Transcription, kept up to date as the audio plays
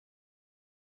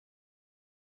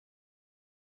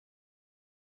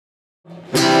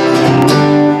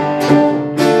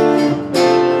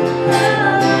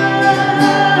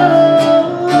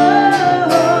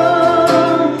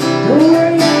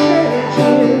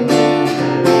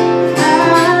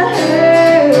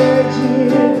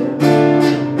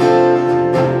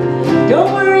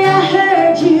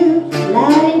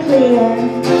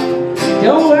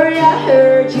Don't worry, I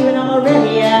heard you and I'm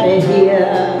already out of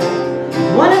here.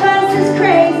 One of us is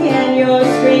crazy and you're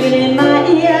screaming in my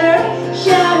ear.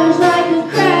 Shadows like a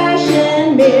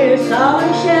crashing mirror,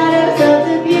 solemn shadows of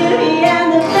the beauty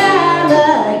and the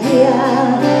balladeer.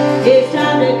 It's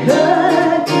time to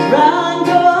cut, run,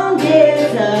 don't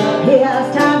disappear.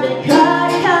 It's time to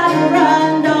cut,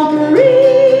 run, don't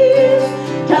freeze.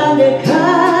 Time to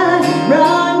cut,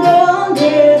 run, don't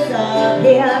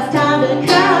disappear. It's time to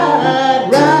cut.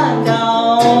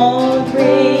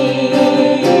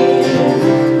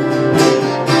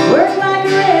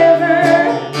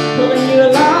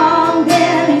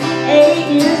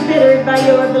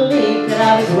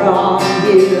 Wrong,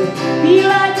 you feel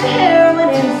like a heroine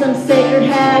in some sacred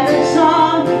haggard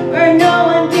song where no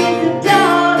one gives a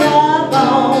dog a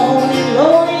bone and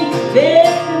lonely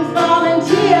victims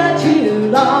volunteer too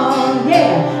long.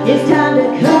 Yeah, it's time to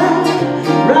cut,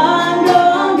 run,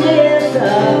 don't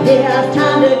disappear. It's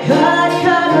time to cut,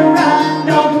 run,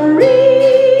 don't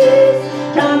freeze.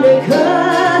 Time to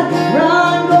cut,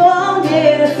 run, don't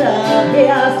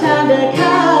disappear. It's time to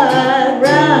cut,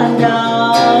 run,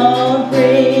 don't freeze.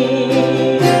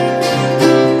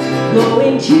 Go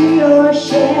into your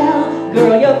shell,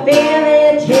 girl, your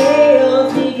fairy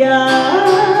tale's begun.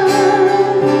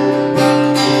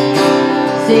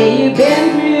 Say you've been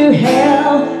through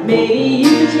hell, maybe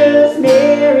you just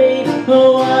married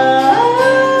one.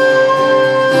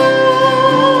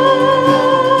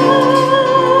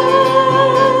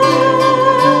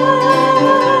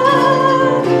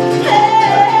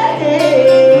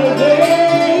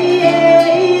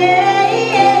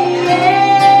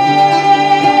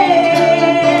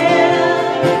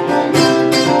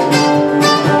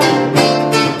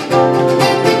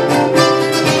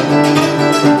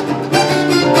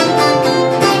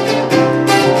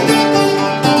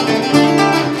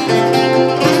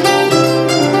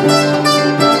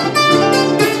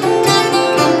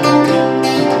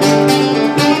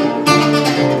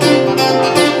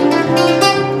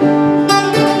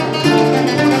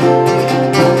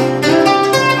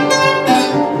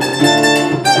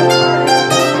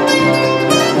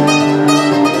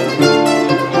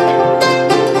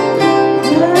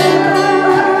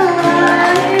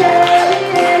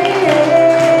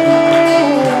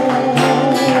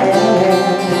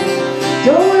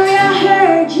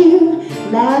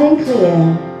 Loud and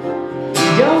clear.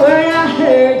 Don't worry, I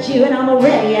heard you and I'm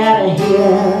already out of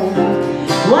here.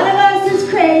 One of us is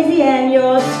crazy and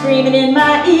you're screaming in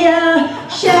my ear.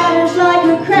 Shadows like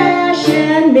a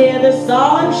crashing mirror, the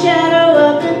solemn shadow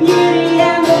of the beauty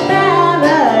and the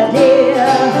balladeer.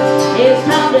 It's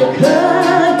time to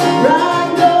cut,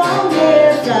 run, don't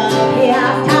disappear.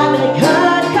 It's time to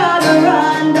cut,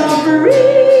 run, don't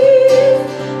freeze.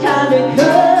 Time to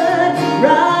cut,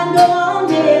 run, don't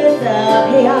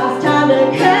disappear. It's time to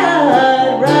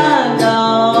cut, run,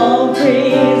 don't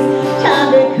freeze. Time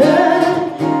to cut,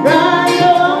 run,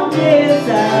 don't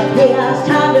disappear. It's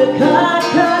time to cut,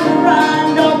 run,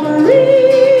 don't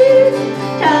freeze.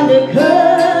 Time to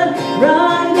cut,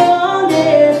 run, don't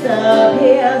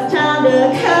disappear. It's time to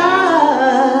cut,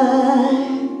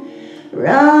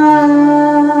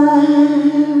 run,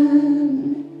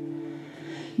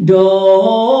 don't